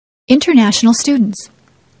International students.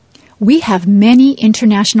 We have many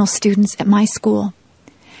international students at my school.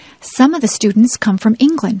 Some of the students come from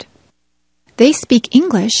England. They speak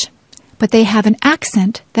English, but they have an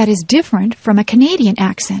accent that is different from a Canadian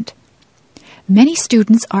accent. Many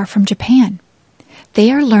students are from Japan. They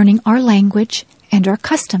are learning our language and our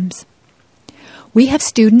customs. We have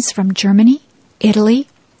students from Germany, Italy,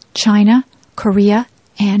 China, Korea,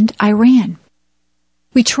 and Iran.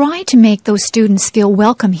 We try to make those students feel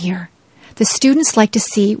welcome here. The students like to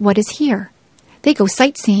see what is here. They go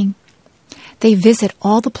sightseeing. They visit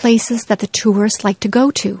all the places that the tourists like to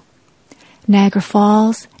go to. Niagara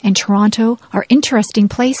Falls and Toronto are interesting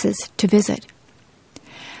places to visit.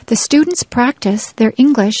 The students practice their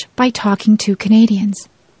English by talking to Canadians.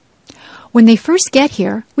 When they first get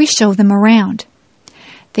here, we show them around.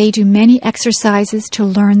 They do many exercises to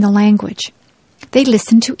learn the language. They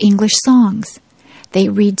listen to English songs. They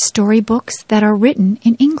read storybooks that are written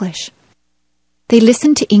in English. They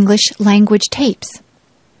listen to English language tapes.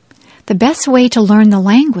 The best way to learn the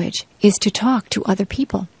language is to talk to other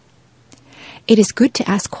people. It is good to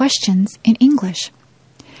ask questions in English.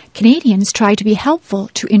 Canadians try to be helpful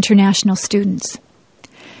to international students.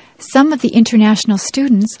 Some of the international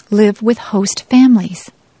students live with host families.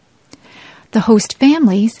 The host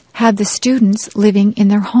families have the students living in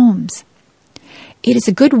their homes. It is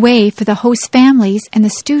a good way for the host families and the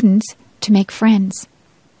students to make friends.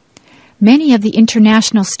 Many of the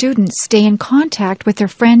international students stay in contact with their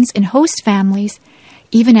friends and host families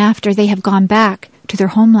even after they have gone back to their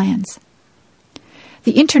homelands.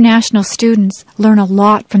 The international students learn a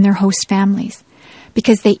lot from their host families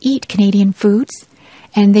because they eat Canadian foods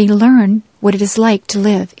and they learn what it is like to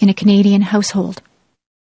live in a Canadian household.